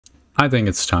I think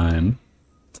it's time.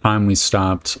 Time we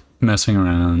stopped messing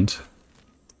around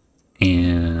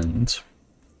and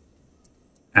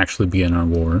actually begin our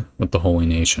war with the Holy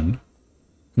Nation.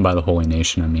 And by the Holy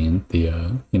Nation, I mean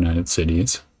the United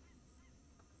Cities.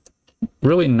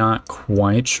 Really not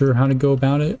quite sure how to go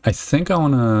about it. I think I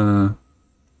wanna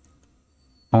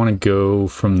go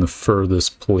from the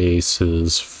furthest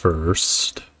places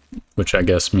first, which I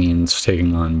guess means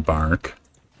taking on Bark.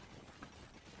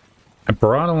 I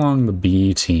brought along the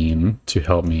B team to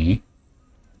help me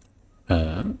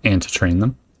and to train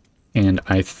them, and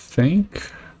I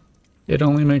think it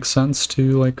only makes sense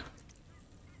to, like,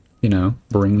 you know,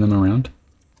 bring them around.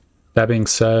 That being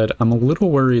said, I'm a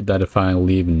little worried that if I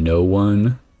leave no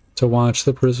one to watch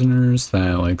the prisoners,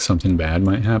 that, like, something bad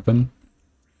might happen.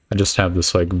 I just have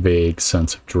this, like, vague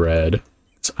sense of dread,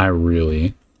 because I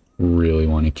really, really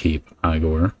want to keep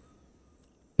Igor.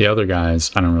 The other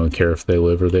guys, I don't really care if they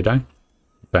live or they die.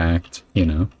 In fact, you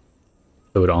know,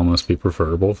 it would almost be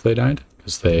preferable if they died,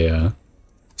 because they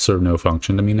serve no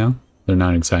function to me now. They're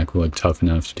not exactly, like, tough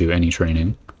enough to do any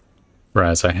training.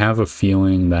 Whereas I have a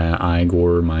feeling that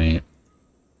Igor might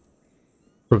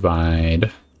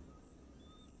provide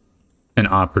an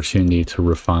opportunity to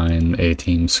refine a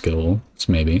team skills,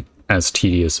 maybe, as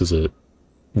tedious as it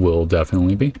will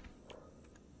definitely be.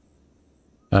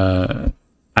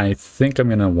 I think I'm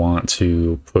going to want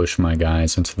to push my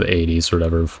guys into the 80s or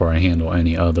whatever before I handle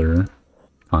any other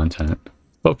content.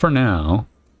 But for now,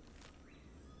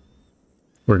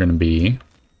 we're going to be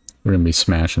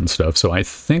smashing stuff. So I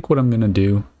think what I'm going to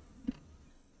do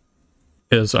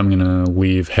is I'm going to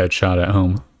leave Headshot at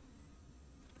home.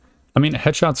 I mean,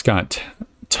 Headshot's got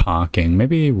talking.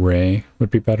 Maybe Ray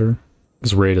would be better,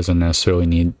 because Ray doesn't necessarily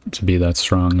need to be that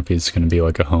strong if he's going to be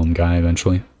like a home guy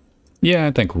eventually. Yeah,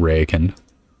 I think Ray can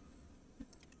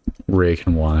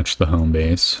watch the home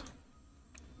base.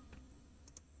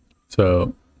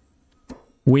 So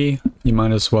you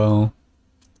might as well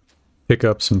pick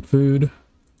up some food.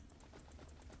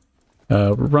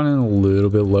 We're running a little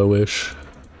bit lowish,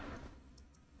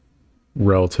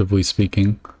 relatively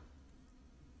speaking.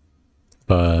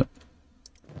 But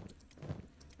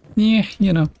yeah,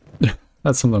 you know,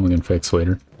 that's something we can fix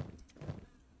later.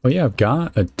 Oh yeah, I've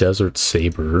got a Desert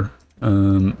Saber.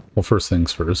 Well, first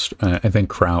things first, I think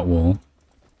Kraut will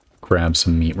grab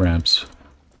some meat wraps.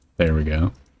 There we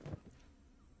go.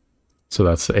 So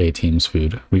that's the A-team's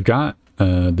food. We've got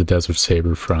the Desert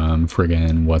Saber from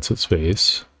friggin'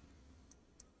 what's-its-face?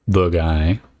 The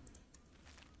guy.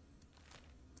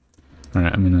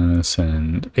 Alright, I'm gonna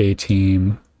send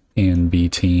A-team and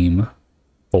B-team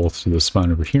both to the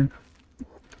spawn over here.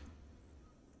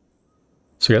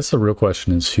 So I guess the real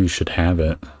question is who should have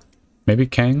it. Maybe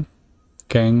Kang?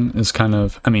 Kang is kind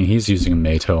of, I mean, he's using a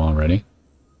Meito already.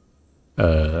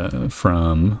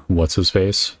 From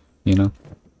what's-his-face, you know?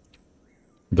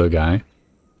 The guy.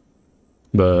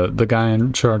 The guy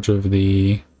in charge of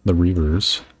the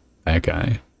Reavers. That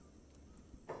guy.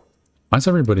 Why is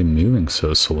everybody moving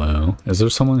so slow? Is there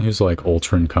someone who's like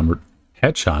ultra encumbered?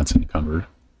 Headshot's encumbered.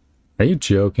 Are you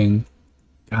joking?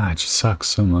 God, it just sucks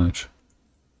so much.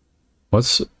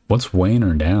 What's weighing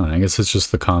her down? I guess it's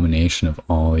just the combination of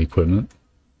all the equipment.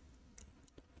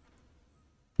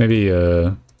 Maybe,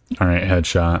 alright,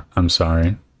 Headshot, I'm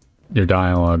sorry. Your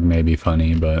dialogue may be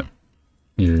funny, but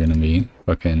you're gonna be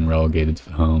fucking relegated to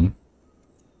the home.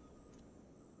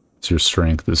 So your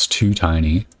strength is too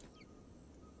tiny.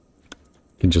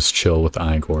 You can just chill with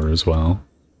Igor as well.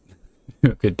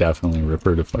 You could definitely rip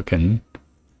her to fucking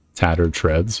tattered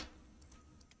shreds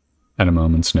at a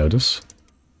moment's notice.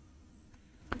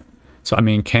 So, I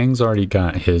mean, Kang's already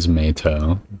got his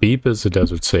Meito. Beep is a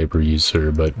Desert Saber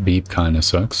user, but Beep kind of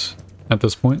sucks at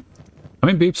this point. I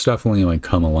mean, Beep's definitely, like,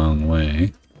 come a long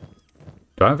way.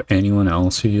 Do I have anyone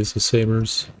else who uses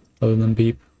sabers other than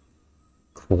Beep?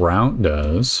 Kraut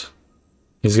does.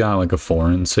 He's got, like, a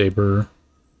foreign saber.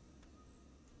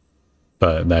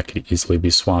 But that could easily be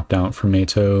swapped out for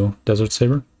Meito Desert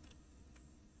Saber.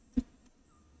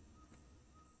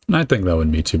 I think that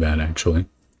wouldn't be too bad, actually.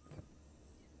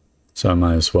 So I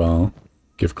might as well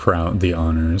give Kraut the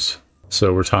honors.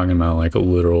 So we're talking about like a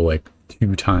literal like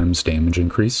 2 times damage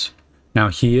increase. Now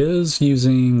he is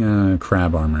using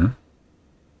crab armor,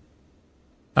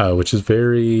 which is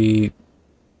very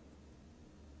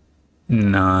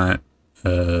not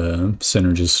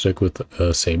synergistic with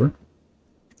a saber.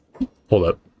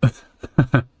 Hold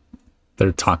up.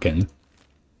 They're talking.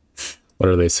 What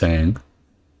are they saying?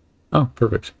 Oh,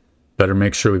 perfect. Better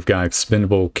make sure we've got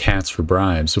expendable cats for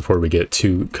bribes before we get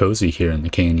too cozy here in the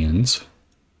canyons.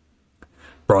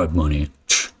 Bribe money.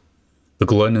 The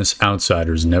gluttonous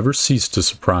outsiders never cease to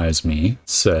surprise me,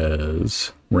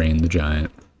 says Rain the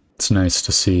Giant. It's nice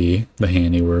to see the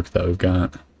handiwork that we've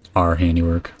got. Our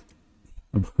handiwork.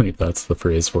 I believe that's the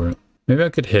phrase for it. Maybe I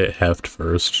could hit heft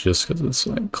first, just because it's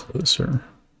like closer.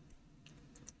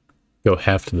 Go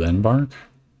heft then bark?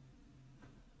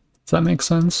 Does that make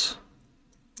sense?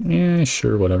 Yeah,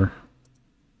 sure, whatever.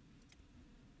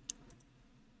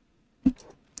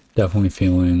 Definitely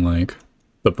feeling like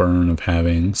the burn of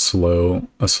having a slow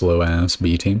ass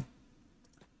B team.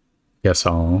 Guess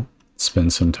I'll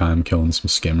spend some time killing some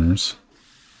skimmers.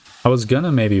 I was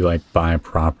gonna maybe like buy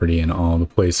property in all the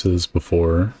places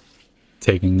before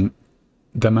taking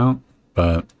them out,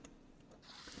 but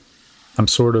I'm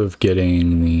sort of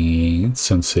getting the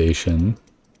sensation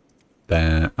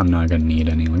that I'm not gonna need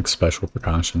any like special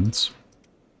precautions.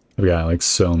 I've got like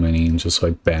so many just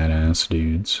like badass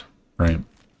dudes, right?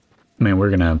 I mean,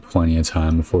 we're gonna have plenty of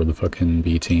time before the fucking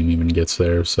B team even gets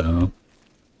there, so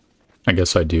I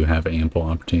guess I do have ample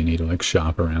opportunity to like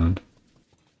shop around.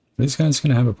 Are these guys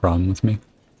gonna have a problem with me?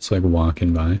 It's like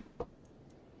walking by.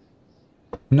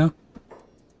 No.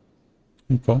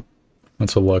 Well,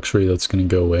 that's a luxury that's gonna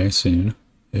go away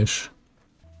soon-ish.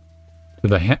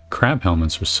 The crab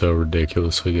helmets are so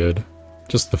ridiculously good.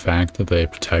 Just the fact that they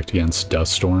protect against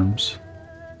dust storms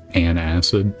and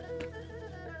acid.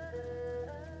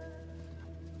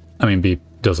 I mean, B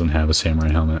doesn't have a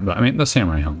samurai helmet, but I mean, the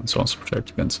samurai helmets also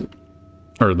protect against it.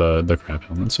 Or the crab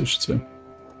helmets, I should say.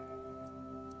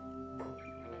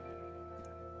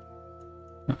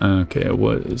 Okay,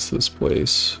 what is this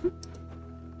place?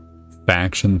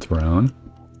 Faction Throne?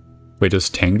 Wait, does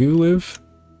Tengu live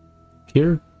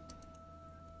here?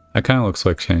 That kind of looks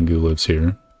like Tengu lives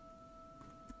here.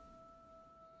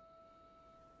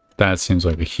 That seems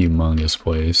like a humongous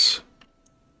place.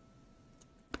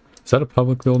 Is that a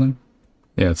public building?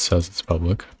 Yeah, it says it's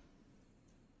public.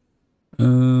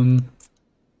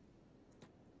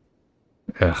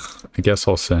 I guess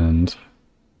I'll send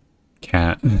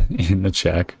Cat in the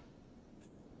check.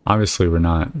 Obviously, we're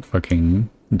not fucking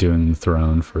doing the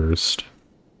throne first.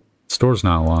 Store's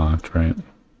not locked, right?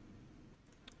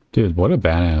 Dude, what a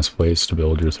badass place to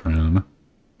build your throne.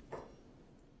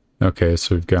 Okay,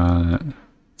 so we've got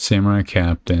Samurai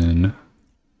Captain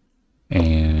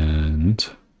and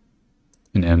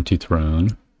an empty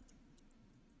throne.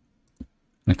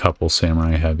 And a couple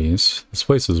Samurai Heavies. This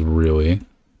place is really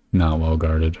not well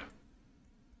guarded.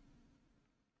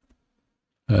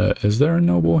 Is there a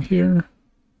noble here?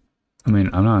 I mean,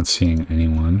 I'm not seeing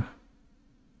anyone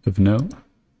of note.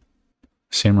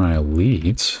 Samurai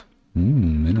Elites?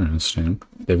 Interesting.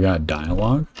 They've got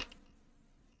dialogue?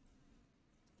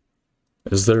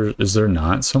 Is there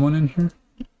not someone in here?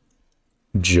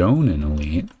 Joan in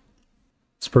Elite.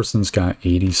 This person's got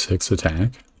 86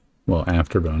 attack. Well,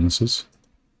 after bonuses.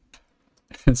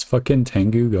 Is fucking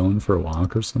Tengu going for a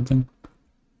walk or something?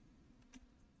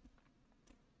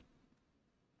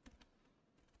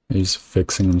 He's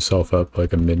fixing himself up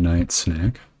like a midnight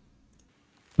snack.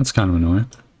 That's kind of annoying.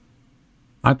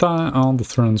 I thought all the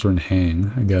thrones were in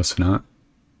hang. I guess not.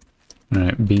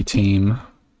 Alright, B team.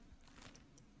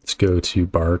 Let's go to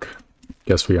Bark.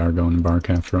 Guess we are going to Bark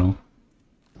after all.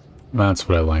 That's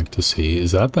what I like to see.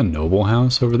 Is that the noble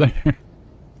house over there?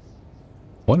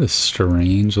 What a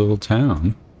strange little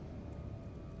town.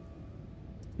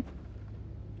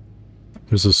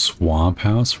 There's a swamp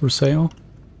house for sale.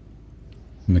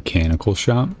 Mechanical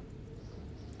shop.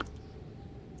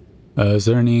 Is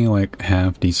there any like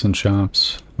half decent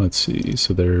shops? Let's see.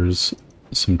 So there's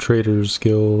some Traders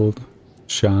Guild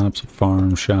shops, a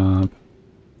farm shop,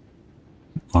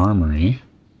 armory.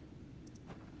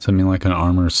 Does that mean like an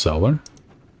armor seller?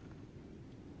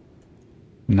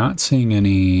 Not seeing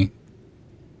any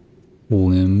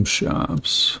limb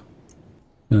shops.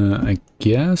 I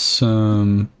guess, I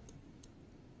mean,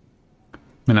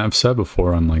 I've said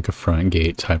before I'm like a front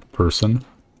gate type of person.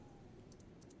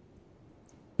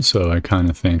 So I kind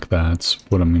of think that's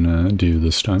what I'm gonna do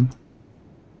this time.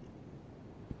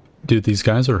 Dude, these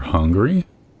guys are hungry?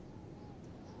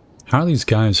 How are these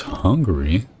guys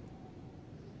hungry?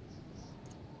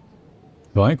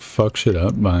 Do I like fuck shit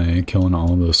up by killing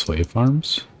all of those slave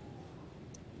farms?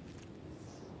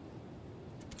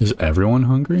 Is everyone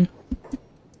hungry?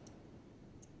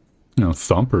 No,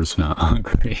 Thumper's not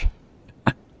hungry.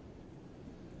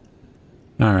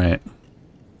 Alright.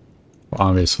 Well,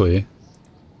 obviously,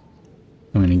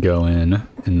 I'm gonna go in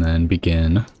and then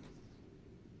begin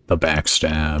the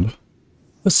backstab.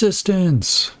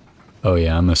 Assistance! Oh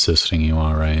yeah, I'm assisting you,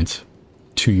 alright.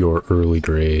 To your early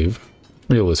grave.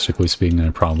 Realistically speaking, I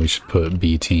probably should put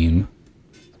B team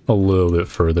a little bit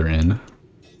further in.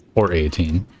 Or A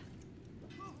team.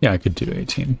 Yeah, I could do A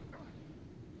team.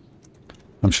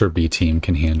 I'm sure B team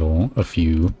can handle a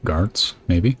few guards,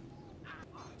 maybe.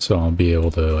 So I'll be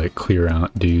able to like clear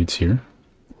out dudes here.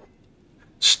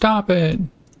 Stop it!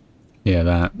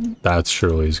 Yeah, that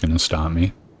surely is gonna stop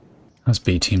me. How's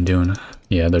B team doing?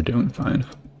 Yeah, they're doing fine.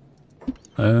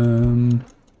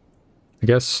 I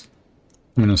guess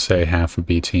I'm gonna say half of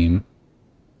B team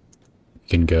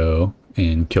can go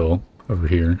and kill over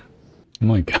here. Oh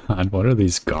my god, what are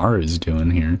these guards doing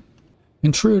here?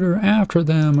 Intruder, after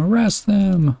them, arrest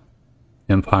them!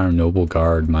 Empire Noble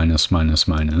Guard, minus, minus,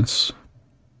 minus.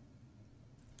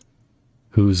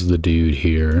 Who's the dude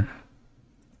here?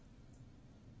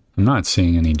 I'm not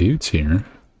seeing any dudes here.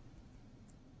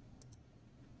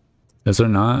 Is there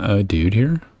not a dude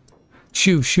here?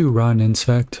 Shoo, shoo, rotten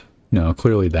insect. No,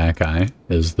 clearly that guy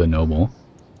is the noble.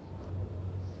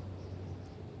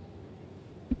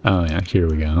 Oh yeah, here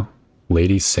we go.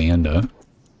 Lady Sanda.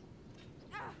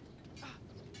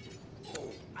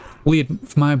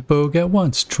 Lead my bogue at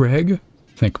once, Dreg. I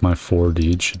think my 4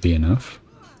 dudes should be enough.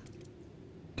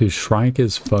 Dude, Shrike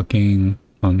is fucking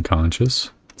unconscious.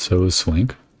 So is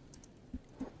Slink.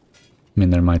 I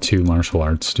mean, they're my 2 martial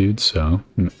arts dudes, so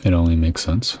it only makes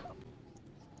sense.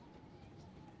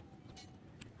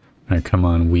 Alright, come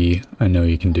on, I know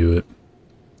you can do it.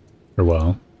 Or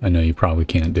well, I know you probably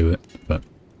can't do it, but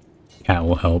Cat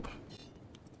will help.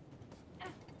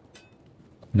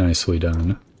 Nicely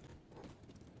done.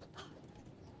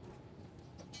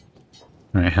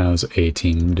 Alright, how's A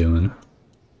team doing?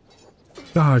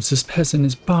 Guards, this peasant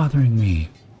is bothering me.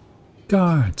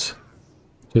 Guards.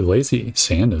 Dude, Lazy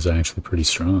Sanda's actually pretty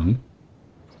strong.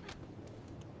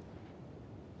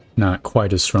 Not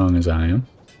quite as strong as I am,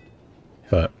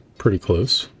 but pretty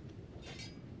close.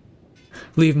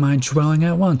 Leave my dwelling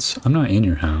at once. I'm not in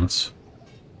your house.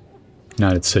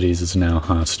 United Cities is now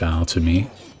hostile to me.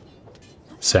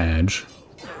 Sag.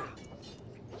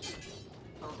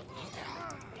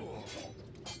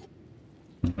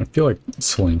 I feel like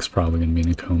Slink's probably gonna be in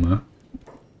a coma.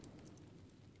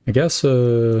 I guess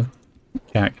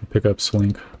Cat can pick up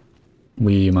Slink.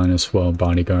 We might as well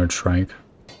bodyguard Shrike.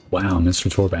 Wow, Mr.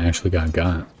 Torb actually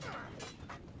got.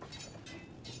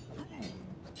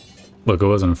 Look, it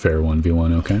wasn't a fair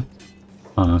 1v1, okay?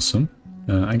 Awesome.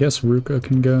 I guess Ruka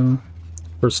can go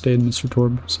first aid Mr.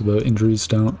 Torb so the injuries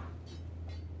don't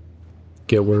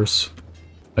get worse.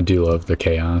 I do love the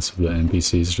chaos of the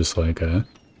NPCs just like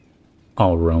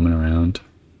all roaming around.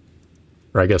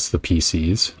 Or I guess the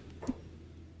PCs,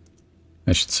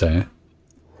 I should say.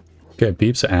 Okay,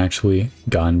 Beep's actually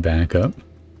gotten back up.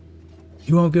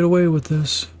 You won't get away with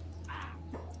this.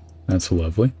 That's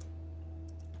lovely.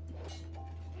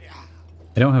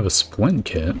 I don't have a splint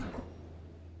kit.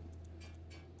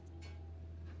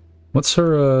 What's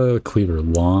her cleaver?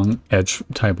 Long edge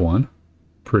type 1.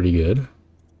 Pretty good.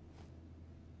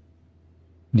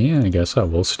 Yeah, I guess I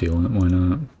will steal it. Why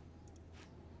not?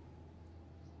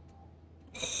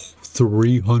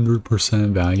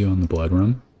 300% value on the blood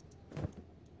rum.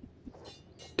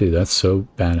 Dude, that's so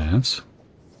badass.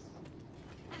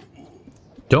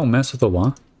 Don't mess with the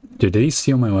law. Dude, did he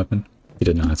steal my weapon? He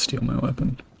did not steal my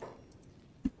weapon.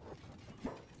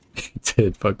 He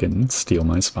did fucking steal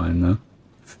my spine, though.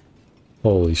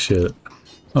 Holy shit.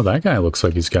 Oh, that guy looks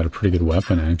like he's got a pretty good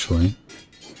weapon, actually.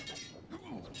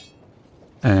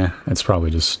 It's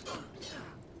probably just...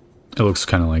 It looks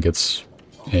kind of like it's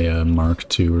a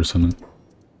Mark II or something.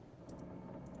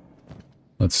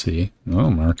 Let's see. Oh,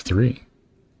 Mark III.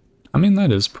 I mean,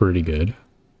 that is pretty good.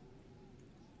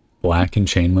 Black and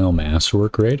Chainmail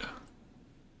Masterwork raid.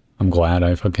 I'm glad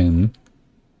I fucking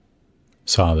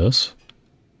saw this.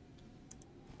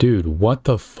 Dude, what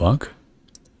the fuck?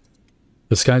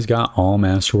 This guy's got all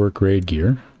Masterwork grade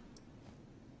gear?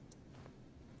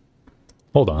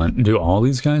 Hold on, do all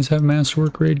these guys have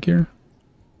Masterwork grade gear?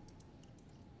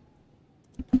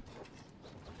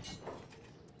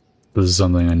 This is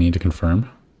something I need to confirm.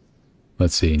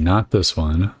 Let's see, not this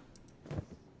one.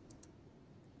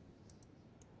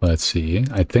 Let's see,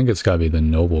 I think it's gotta be the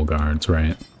Noble Guards,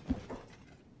 right?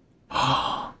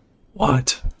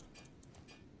 What?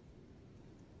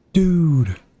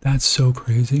 Dude, that's so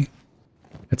crazy.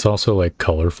 It's also like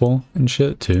colorful and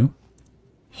shit too.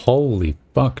 Holy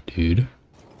fuck, dude.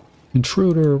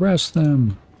 Intruder, arrest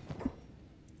them.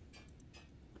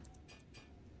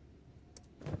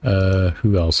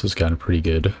 Who else has got a pretty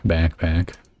good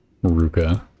backpack?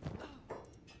 Ruka.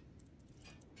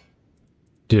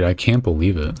 Dude, I can't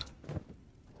believe it.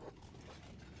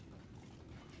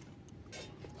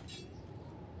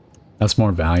 That's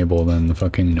more valuable than the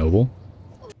fucking Noble.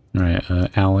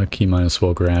 Alright, Alec, you might as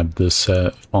well grab this set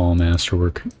of all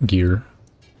Masterwork gear.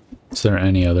 Is there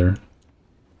any other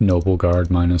noble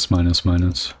guard minus, minus,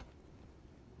 minus?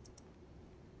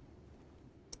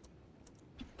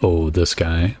 Oh, this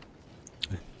guy.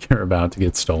 You're about to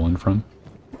get stolen from.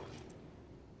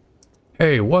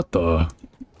 Hey, what the?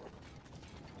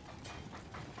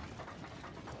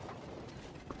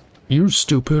 You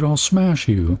stupid, I'll smash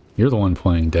you. You're the one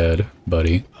playing dead,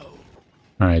 buddy.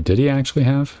 Alright, did he actually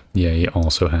have? Yeah, he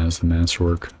also has the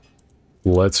masterwork.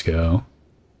 Let's go.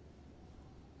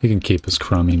 He can keep his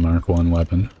crummy Mark 1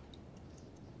 weapon.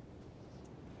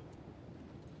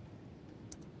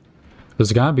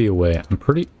 There's gotta be a way. I'm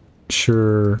pretty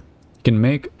sure you can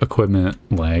make equipment,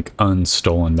 like,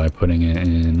 unstolen by putting it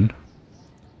in,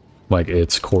 like,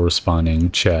 its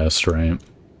corresponding chest, right?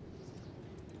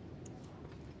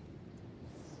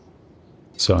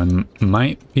 So I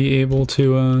might be able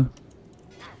to,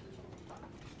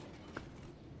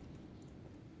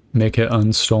 make it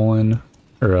unstolen,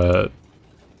 or,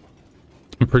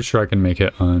 I'm pretty sure I can make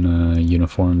it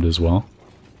uniformed as well,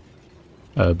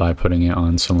 by putting it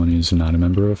on someone who's not a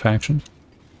member of a faction.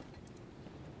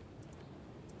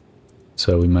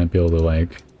 So we might be able to,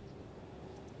 like,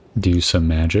 do some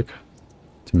magic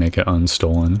to make it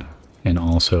unstolen and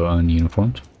also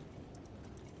ununiformed.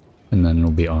 And then it'll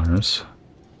be ours.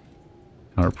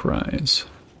 Our prize.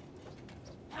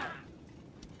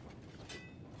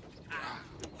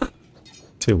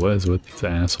 Dude, what is with these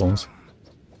assholes?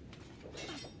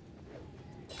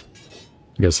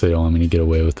 I guess they don't want me to get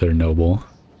away with their noble.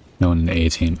 No one in the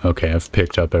A-team. Okay, I've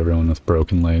picked up everyone with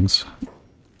broken legs.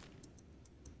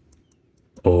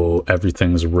 Oh,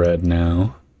 everything's red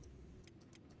now.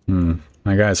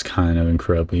 My guy's kind of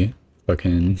incredibly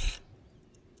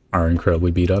are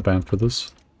incredibly beat up after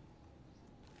this.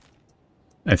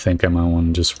 I think I might want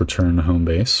to just return to home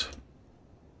base.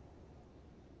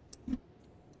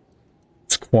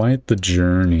 It's quite the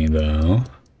journey, though.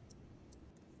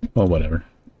 Well, whatever.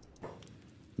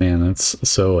 Man, that's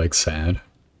so, like, sad.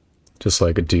 Just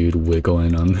like a dude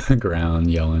wiggling on the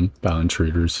ground, yelling about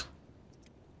intruders.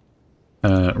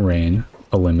 Rain.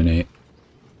 Eliminate.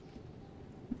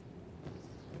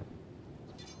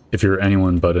 If you're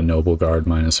anyone but a noble guard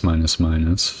minus, minus,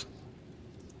 minus,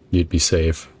 you'd be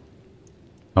safe.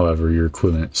 However, your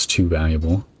equipment is too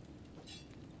valuable.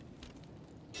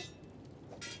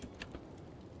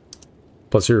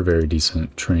 Plus, you're a very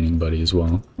decent training buddy as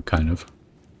well, kind of.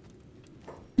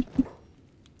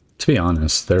 To be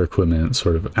honest, their equipment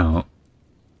sort of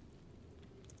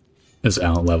is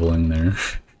out-leveling their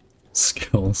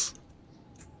skills,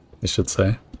 I should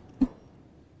say.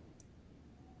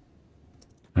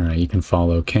 Alright, you can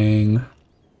follow Kang.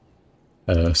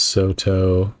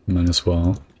 Soto, might as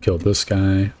well kill this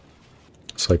guy.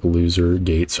 It's like loser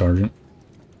gate sergeant.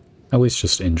 At least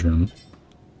just injure him.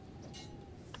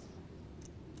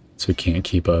 So he can't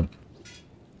keep up.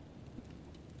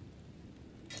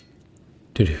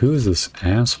 Dude, who is this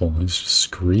asshole who's just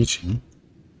screeching?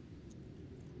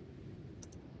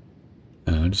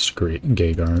 Just a great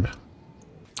gay guard.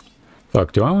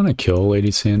 Fuck, do I want to kill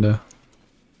Lady Sanda?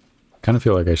 Kind of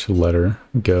feel like I should let her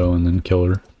go and then kill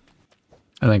her.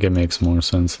 I think it makes more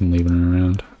sense than leaving her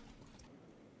around.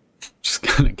 Just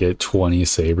gonna get 20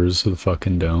 sabers to the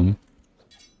fucking dome.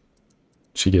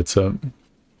 She gets up.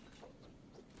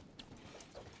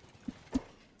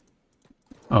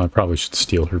 Oh, I probably should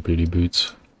steal her booty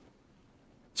boots.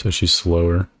 So she's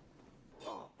slower.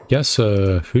 Guess,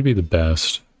 who'd be the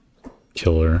best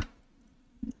killer?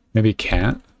 Maybe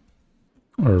Cat?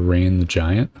 Or Rain the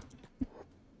Giant?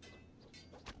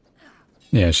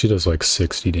 Yeah, she does like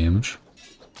 60 damage.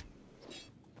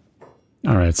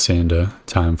 Alright, Sanda,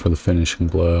 time for the finishing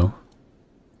blow.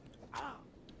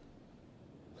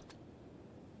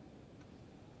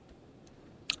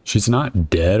 She's not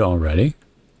dead already?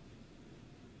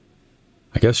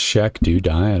 I guess Shek do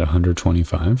die at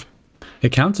 125.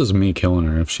 It counts as me killing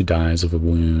her if she dies of a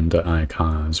wound that I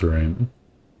cause, right?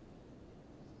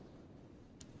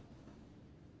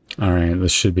 Alright,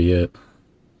 this should be it.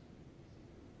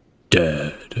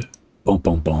 Dead. Boom,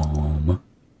 boom, boom.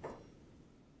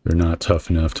 You're not tough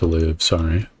enough to live,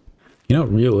 sorry. You know,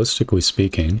 realistically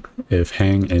speaking, if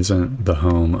Hang isn't the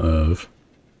home of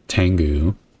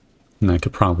Tengu, then I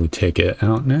could probably take it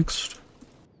out next.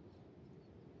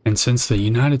 And since the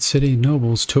United City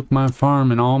nobles took my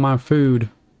farm and all my food,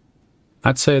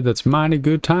 I'd say that's mighty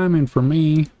good timing for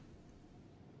me.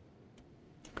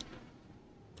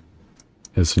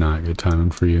 It's not good timing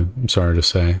for you, I'm sorry to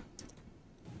say.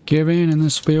 Give in and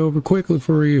this will be over quickly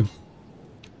for you.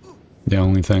 The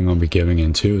only thing I'll be giving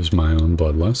into is my own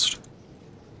bloodlust.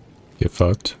 Get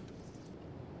fucked.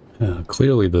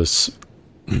 Clearly this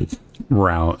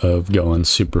route of going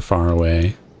super far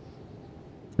away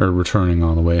or returning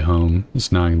all the way home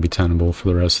is not going to be tenable for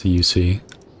the rest of the UC.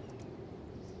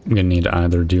 I'm going to need to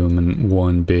either do them in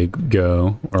one big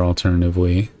go, or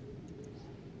alternatively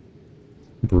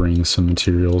bring some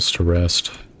materials to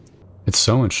rest. It's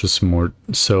so much just more,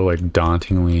 so like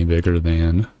dauntingly bigger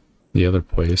than the other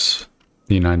place,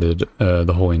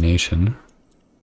 the Holy Nation.